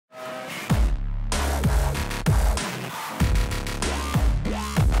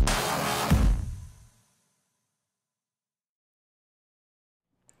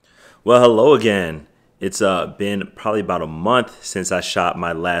Well, hello again. It's been probably about a month since I shot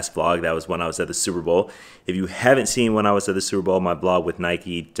my last vlog. That was when I was at the Super Bowl. If you haven't seen when I was at the Super Bowl, my vlog with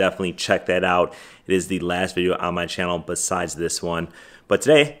Nike, definitely check that out. It is the last video on my channel besides this one. But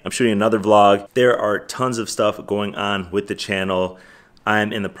today, I'm shooting another vlog. There are tons of stuff going on with the channel.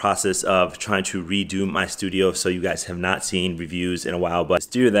 I'm in the process of trying to redo my studio, so you guys have not seen reviews in a while, but the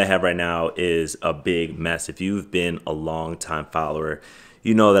studio that I have right now is a big mess. If you've been a long time follower,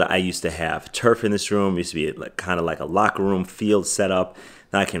 you know that I used to have turf in this room. It used to be kind of like a locker room field setup.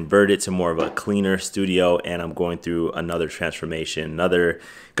 Now I converted it to more of a cleaner studio, and I'm going through another transformation,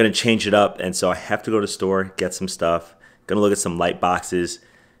 gonna change it up. And so I have to go to the store, get some stuff, gonna look at some light boxes.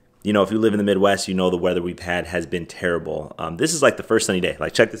 You know, if you live in the Midwest, you know the weather we've had has been terrible. This is like the first sunny day.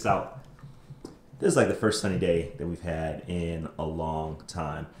 Like, check this out. This is like the first sunny day that we've had in a long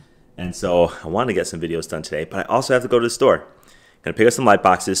time. And so I wanted to get some videos done today, but I also have to go to the store. Gonna pick up some light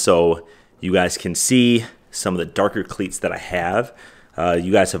boxes so you guys can see some of the darker cleats that I have.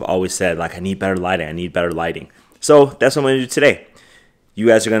 You guys have always said, like, I need better lighting. So that's what I'm gonna do today. You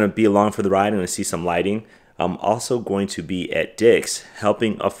guys are gonna be along for the ride and gonna see some lighting. I'm also going to be at Dick's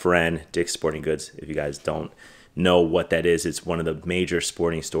helping a friend, Dick's Sporting Goods. If you guys don't know what that is, it's one of the major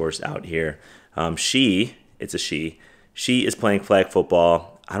sporting stores out here. She is playing flag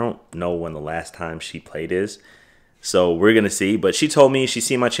football. I don't know when the last time she played is. So we're going to see, but she told me she's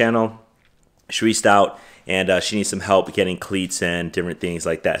seen my channel, she reached out, and she needs some help getting cleats and different things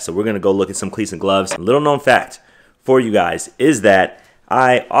like that. So we're going to go look at some cleats and gloves. A little known fact for you guys is that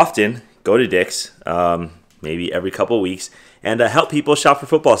I often go to Dick's, maybe every couple of weeks, and help people shop for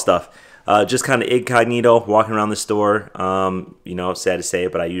football stuff. Just kind of incognito, walking around the store. You know, sad to say,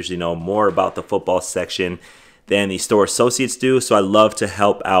 but I usually know more about the football section than the store associates do. So I love to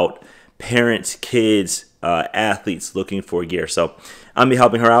help out parents, kids, athletes looking for gear. So I'm gonna be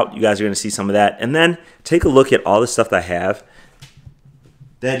helping her out. You guys are gonna see some of that, and then take a look at all the stuff that I have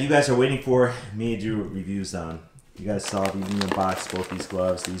that you guys are waiting for me to do reviews on. You guys saw these in the box, both these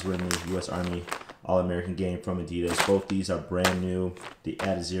gloves. These were in the U.S. Army All-American game from Adidas. Both these are brand new. The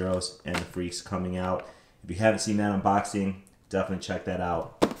Adizeros and the Freaks coming out. If you haven't seen that unboxing, definitely check that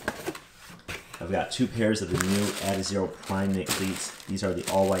out. I've got two pairs of the new Adizero Prime Knit cleats. These are the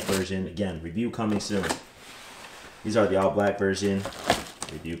all-white version. Again, review coming soon. These are the all-black version.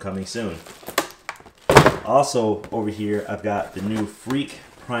 Review coming soon. Also, over here, I've got the new Freak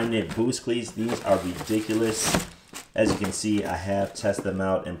Prime Knit Boost cleats. These are ridiculous. As you can see, I have tested them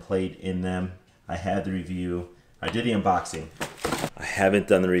out and played in them. I have the review. I did the unboxing. I haven't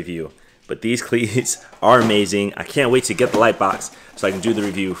done the review, but these cleats are amazing. I can't wait to get the light box so I can do the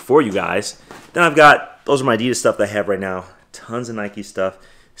review for you guys. Then I've got, those are my Adidas stuff that I have right now. Tons of Nike stuff,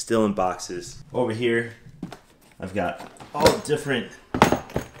 still in boxes. Over here, I've got all different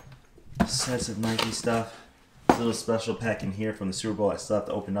sets of Nike stuff. A little special pack in here from the Super Bowl I still have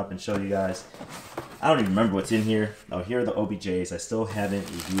to open up and show you guys. I don't even remember what's in here. Oh, here are the OBJs. I still haven't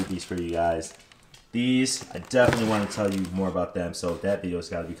reviewed these for you guys. These, I definitely want to tell you more about them, so that video's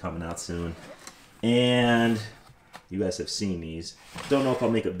got to be coming out soon. And you guys have seen these. Don't know if I'll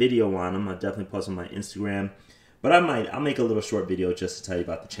make a video on them. I'll definitely post on my Instagram. But I'll make a little short video just to tell you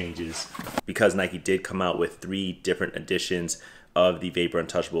about the changes, because Nike did come out with 3 different editions of the Vapor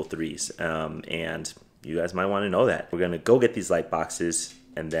Untouchable 3s. And you guys might want to know that. We're going to go get these light boxes,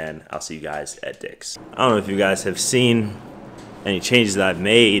 and then I'll see you guys at Dick's. I don't know if you guys have seen any changes that I've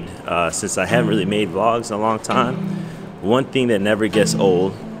made since I haven't really made vlogs in a long time. One thing that never gets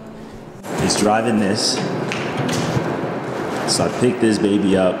old is driving this. So I picked this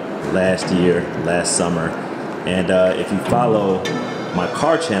baby up last summer, and if you follow my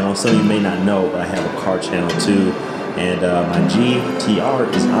car channel, some of you may not know, but I have a car channel too, and my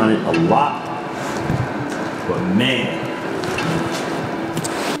GTR is on it a lot. But man,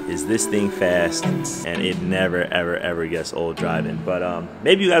 is this thing fast, and it never ever gets old driving. But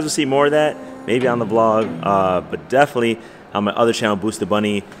maybe you guys will see more of that, maybe on the vlog, but definitely on my other channel, Boost the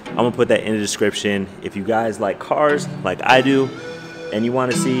Bunny. I'm gonna put that in the description. If you guys like cars like I do, and you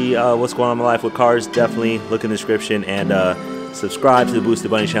want to see what's going on in my life with cars, definitely look in the description and subscribe to the Boost the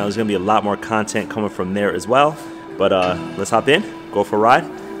Bunny channel. There's gonna be a lot more content coming from there as well. But let's hop in, go for a ride,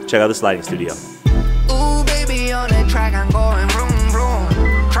 check out this lighting studio. Ooh, baby, on that track, I'm going vroom,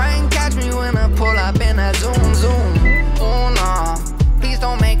 vroom. Try and catch me when I pull up in that zoom, zoom. Oh, no, please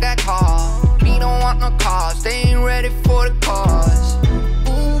don't make that call. We don't want no cars, they ain't ready for the cause.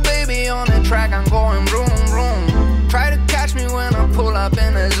 Ooh, baby, on that track, I'm going vroom, vroom. Try to catch me when I pull up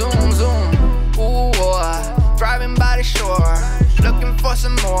in that zoom, zoom. Ooh, boy, driving by the shore, looking for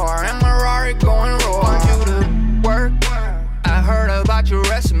some more, and my Rari going roar. Want you to work, I heard about your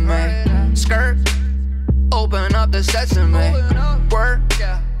resume. Skirt, open up the sesame. Work,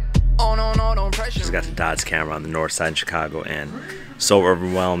 oh no, don't pressure. Just got the Dodge camera on the north side in Chicago and so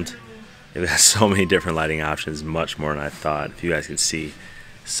overwhelmed. It has so many different lighting options, much more than I thought. If you guys can see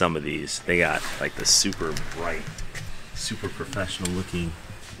some of these, they got like the super bright, super professional looking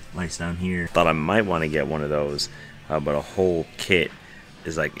lights down here. Thought I might want to get one of those, but a whole kit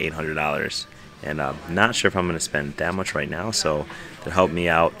is like $800. And I'm not sure if I'm going to spend that much right now, so to help me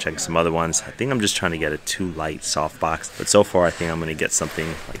out, check some other ones. I think I'm just trying to get a 2-light softbox, but so far I think I'm going to get something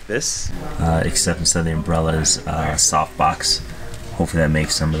like this. Except instead of the umbrellas, softbox. Hopefully that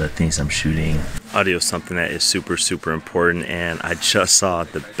makes some of the things I'm shooting. Audio is something that is super, super important, and I just saw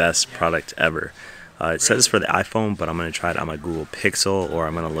the best product ever. It says it's for the iPhone, but I'm going to try it on my Google Pixel, or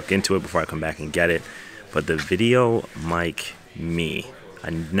I'm going to look into it before I come back and get it. But the Video Mic Me. I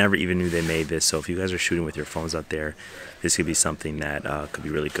never even knew they made this, so if you guys are shooting with your phones out there, this could be something that could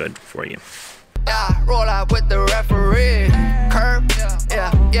be really good for you. Yeah, roll out with the referee. Curb,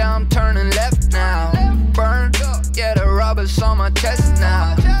 yeah, I'm turning left now. Burn, yeah, the rubber's on my chest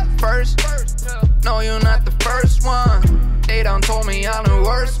now. First, no, you're not the first one. They done told me I'm the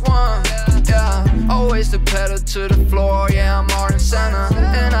worst one. Yeah, always the pedal to the floor, yeah, I'm more than center.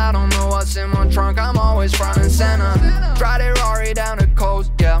 And I don't know what's in my trunk, I'm always front and center. Drive the Rari down the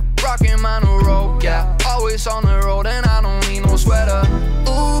coast, yeah, rocking my new road, yeah. Always on the road and I don't need no sweater.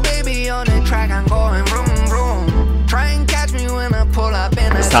 Ooh, baby, on the track, I'm going vroom, vroom. Try and catch me when I pull up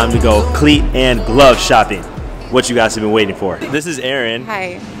in. It's time to go cleat and glove shopping. What you guys have been waiting for. This is Erin.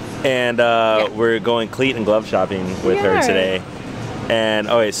 Hi. And we're going cleat and glove shopping with her today. And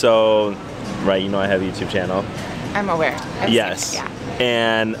okay, so right, you know I have a YouTube channel. I'm aware. Yes. Yeah.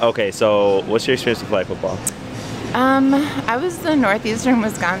 And okay, so what's your experience with flag football? I was the Northeastern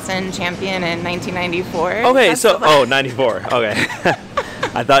Wisconsin champion in 1994. Okay, so 94. Okay.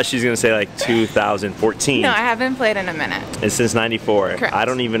 I thought she was gonna say like 2014. No, I haven't played in a minute. And since 94. Correct. I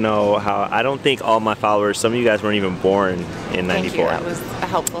don't even know how. I don't think all my followers. Some of you guys weren't even born in 94. Thank you. That was a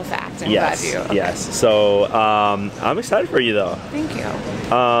helpful fact. I'm Yes. glad you. Okay. Yes. So I'm excited for you though. Thank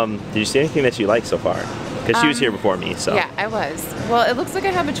you. Did you see anything that you liked so far? Because she was here before me, so. Yeah, I was. Well, it looks like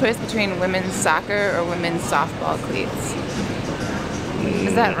I have a choice between women's soccer or women's softball cleats.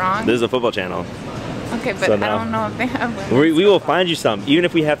 Is that wrong? This is a football channel. Okay, but So I now- don't know if they have women's We will find you some, even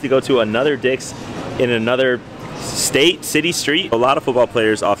if we have to go to another Dick's in another state, city, street. A lot of football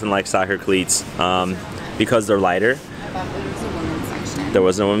players often like soccer cleats because they're lighter. I thought there was a women's section. There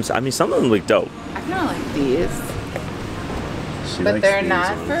was no women's. I mean, some of them look dope. I kind of like these, She but likes they're these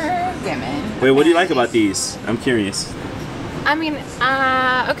not ones. for women. Wait, what do you like about these? I'm curious. I mean,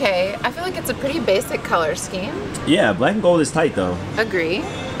 okay. I feel like it's a pretty basic color scheme. Yeah, black and gold is tight though. Agree.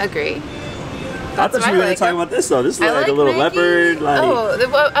 I thought you were going to talk about this though. This is like a little Nike. leopard. Like, Oh,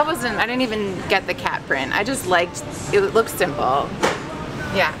 I didn't even get the cat print. I just liked, it looks simple.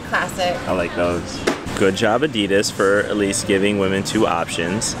 Yeah, classic. I like those. Good job, Adidas, for at least giving women 2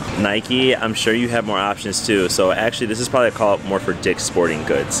 options. Nike, I'm sure you have more options too. So actually, this is probably a call more for Dick's Sporting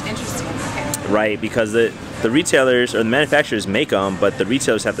Goods. Interesting, okay. Right, because the retailers or the manufacturers make them, but the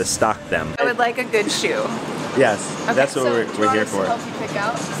retailers have to stock them. I would like a good shoe. Yes, Okay, that's what we're here for. help you pick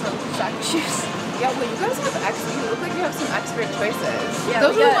out some soccer shoes. Yeah, well, you guys have you look like you have some expert choices. Yeah,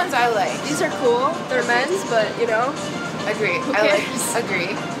 Those we are the got- ones I like. These are cool. They're men's, but you know. Agree. cares?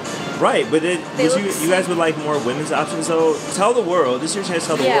 Agree. Right, but They look you guys would like more women's options, so tell the world. This is your chance to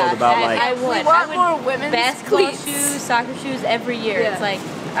tell the world about I We would. want I would more women's basketball cleats. shoes, soccer shoes every year. Yeah. It's like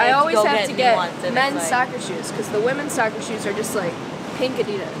I always go have to new get ones, and men's it's like, soccer shoes because the women's soccer shoes are just like pink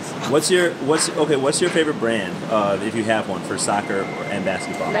Adidas. What's your favorite brand if you have one for soccer and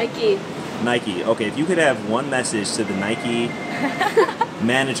basketball? Nike. Nike. Okay, if you could have one message to the Nike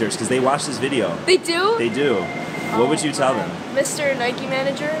managers because they watch this video. They do? They do. What would you tell them? Mr. Nike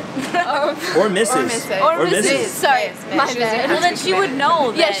manager. Or Mrs. Or Mrs. Mrs. Sorry, my She was bad. Well, then she would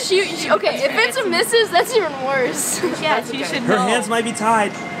know. Yeah, that she okay. If it's a Mrs., that's even worse. Yeah, she should Her know. hands might be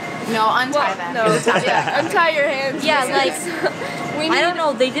tied. No, untie them. No, yeah, untie your hands. Yeah, Mrs. we need. I don't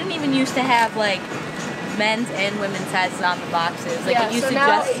know. They didn't even used to have like men's and women's sizes on the boxes. Like Yeah, it used so to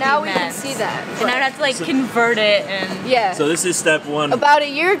now, just now be we can men's. see that. And I'd have to like convert it and Yeah. So this is step one. About a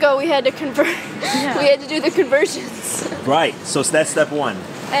year ago, we had to convert. We had to do the conversions. Right. So that's step one.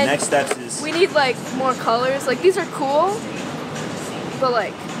 And Next steps is We need like more colors. Like these are cool, but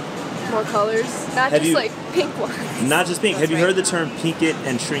like more colors, not Have just you- like pink ones. not just pink. Have you heard the term pink it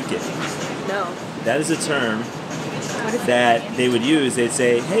and shrink it? No. That is a term that they would use. They'd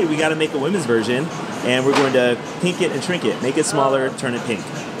say, hey, we got to make a women's version, and we're going to pink it and shrink it. Make it smaller, turn it pink.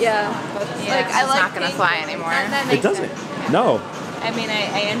 Yeah. Yeah, Like, I it's like not gonna pink. fly anymore. And then It doesn't. No. I mean,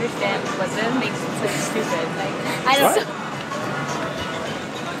 I understand, but that makes it so stupid. Like, I don't.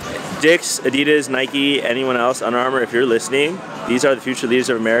 Dick's, Adidas, Nike, anyone else, Under Armour, if you're listening, these are the future leaders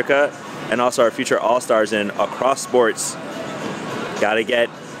of America, and also our future all-stars in across sports. Gotta get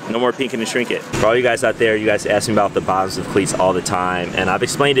no more pinking and shrink it. For all you guys out there, you guys ask me about the bottoms of cleats all the time, and I've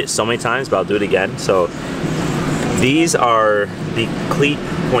explained it so many times, but I'll do it again. So these are, the cleat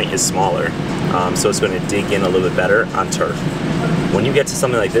point is smaller, so it's going to dig in a little bit better on turf. When you get to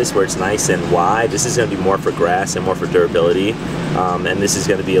something like this where it's nice and wide, this is going to be more for grass and more for durability, and this is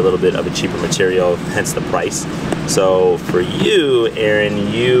going to be a little bit of a cheaper material, hence the price. So for you,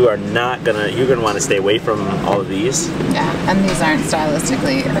 Erin, you're gonna want to stay away from all of these. Yeah, and these aren't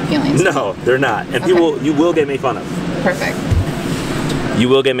stylistically appealing. No, they're not, and Okay. you will get made fun of. Perfect. You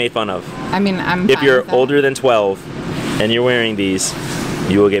will get made fun of. I mean, I'm If fine you're with that. older than 12 and you're wearing these,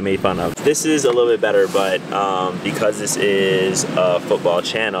 you will get made fun of. This is a little bit better, but because this is a football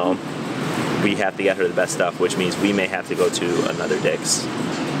channel, we have to get her the best stuff, which means we may have to go to another Dick's.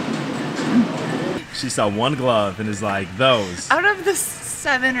 She saw one glove and is like, those. Out of the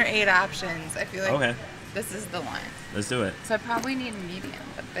 7 or 8 options, I feel like Okay, this is the one. let's do it. So I probably need a medium,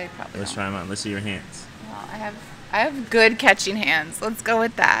 but they probably Let's don't. try them on. Let's see your hands. Well, I have good catching hands. Let's go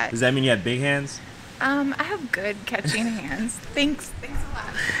with that. Does that mean you have big hands? I have good catching hands. Thanks a lot.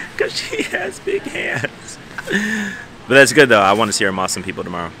 Because she has big hands. But that's good though. I want to see her muscle some people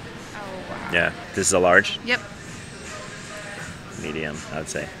tomorrow. Oh wow. Yeah, this is a large, Yep. medium, I would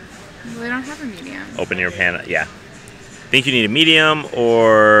say. We don't have a medium. Open your pan, yeah. Think you need a medium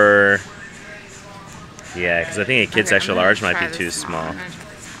or, yeah, because I think a kid's Okay, extra I'm gonna large might try be the too small. I'm gonna try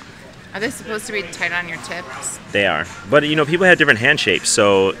the small. Are they supposed to be tight on your tips? They are, but you know, people have different hand shapes,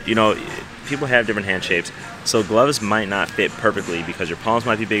 so you know, people have different hand shapes. So gloves might not fit perfectly because your palms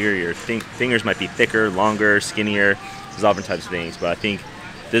might be bigger, your fingers might be thicker, longer, skinnier. There's all different types of things, but I think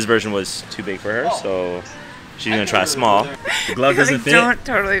this version was too big for her, so she's gonna try small. The glove doesn't Like, fit. don't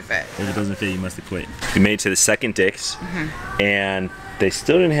totally fit. If it doesn't fit, you must have quit. We made it to the second Dick's, and they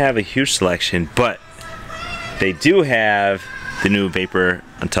still didn't have a huge selection, but they do have the new Vapor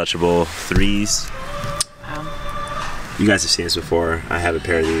Untouchable 3s. You guys have seen this before. I have a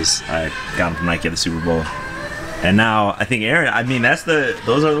pair of these. I got them from Nike at the Super Bowl. And now, I think Erin, I mean, those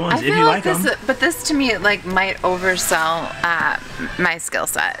are the ones, I if feel you like like them. this, but this to me like might oversell my skill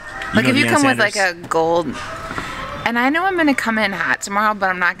set. Like know if you Deion come with like Sanders? a gold, and I know I'm gonna come in hot tomorrow, but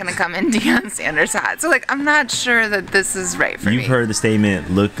I'm not gonna come in Deion Sanders hot. So like I'm not sure that this is right for me. You've heard the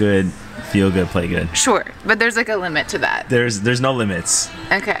statement, look good, feel good, play good. Sure, but there's like a limit to that. There's no limits.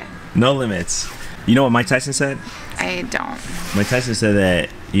 Okay, No limits. You know what Mike Tyson said? I don't. Mike Tyson said that,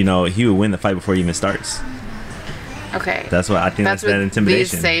 you know, he would win the fight before he even starts. Okay, That's what I think. That's what that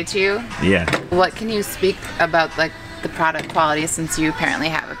intimidation. these say to you. Yeah, What can you speak about like the product quality since you apparently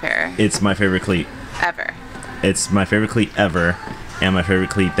have a pair it's my favorite cleat. ever? It's my favorite cleat ever, and my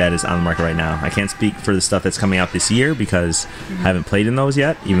favorite cleat that is on the market right now. I can't speak for the stuff that's coming out this year because I haven't played in those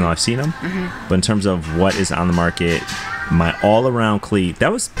yet, even though I've seen them. But in terms of what is on the market, my all-around cleat, that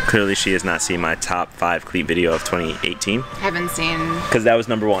was clearly she has not seen my top 5 cleat video of 2018 Haven't seen because that was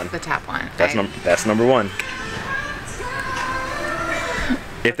number 1. the top one. That's number 1.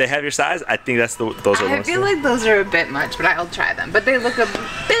 If they have your size, I think those are the I ones. feel like those are a bit much, but I'll try them. But they look a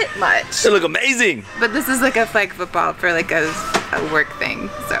bit much. They look amazing. But this is like a flag football for like a work thing,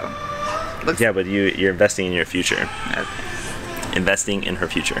 so looks. Yeah, but you're investing in your future. Okay. Investing in her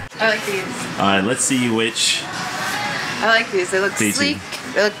future. I like these. All right, let's see which. I like these. They look Please. sleek.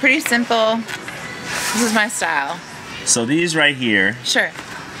 They look pretty simple. This is my style. So these right here, Sure.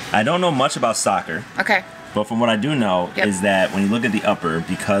 I don't know much about soccer. Okay. But from what I do know Yep. is that when you look at the upper,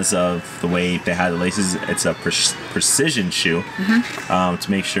 because of the way they have the laces, it's a precision shoe to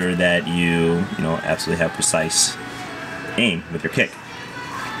make sure that you absolutely have precise aim with your kick.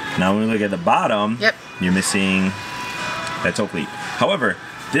 Now when we look at the bottom, Yep. you're missing that toe cleat. However,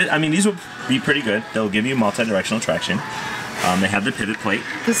 these will be pretty good. They'll give you multi-directional traction. They have the pivot plate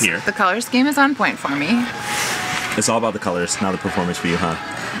here. The color scheme is on point for me. It's all about the colors, not the performance for you, huh?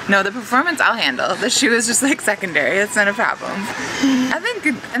 No, the performance I'll handle. The shoe is just like secondary. It's not a problem. I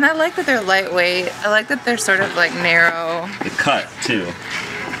think, and I like that they're lightweight. I like that they're sort of like narrow. The cut too.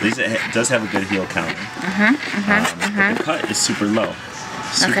 It does have a good heel count. But the cut is super low.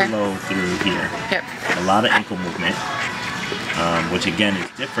 Super Okay. low through here. Yep. A lot of ankle movement, which again is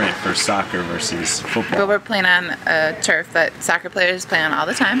different for soccer versus football. But we're playing on a turf that soccer players play on all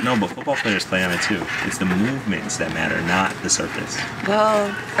the time. No, but football players play on it too. It's the movements that matter, not the surface.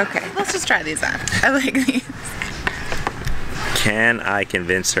 Well, okay. Let's just try these on. I like these. Can I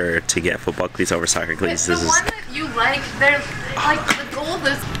convince her to get football cleats over soccer cleats? The This is one that You like, they're like the gold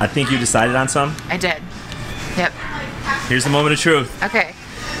is. I think you decided on some. I did. Yep. Here's the moment of truth. Okay.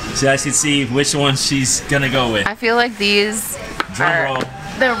 So you guys can see which one she's gonna go with. I feel like these Drum roll.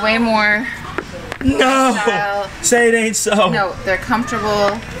 they're way more No! style. Say it ain't so. No, they're comfortable.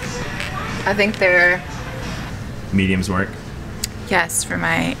 I think they're, Mediums work. yes, for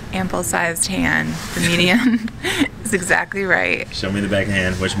my ample-sized hand, the medium is exactly right. Show me the back of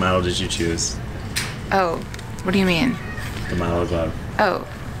hand. Which model did you choose? Oh, what do you mean? The model glove. Oh,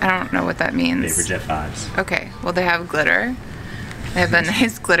 I don't know what that means. Vapor Jet 5s. Okay, well they have glitter. They have a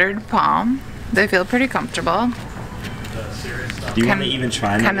nice glittered palm. They feel pretty comfortable. Do you want to even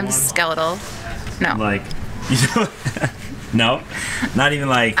try another Kind of one? skeletal. No. Like, you know, no? Not even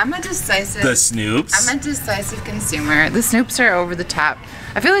like I'm a decisive. the Snoops? I'm a decisive consumer. The Snoops are over the top.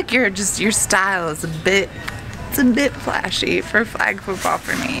 I feel like your style is a bit flashy for flag football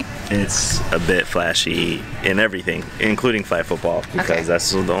for me. It's a bit flashy in everything, including flag football, because Okay.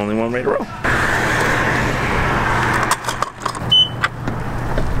 that's the only one way to roll.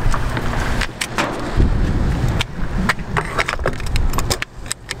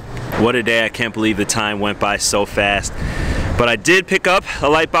 What a day. I can't believe the time went by so fast. But I did pick up a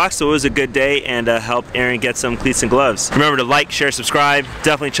light box, so it was a good day, and helped Aaron get some cleats and gloves. Remember to like, share, subscribe.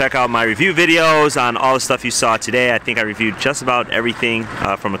 Definitely check out my review videos on all the stuff you saw today. I think I reviewed just about everything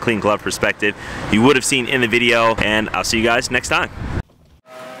from a clean glove perspective you would have seen in the video, and I'll see you guys next time.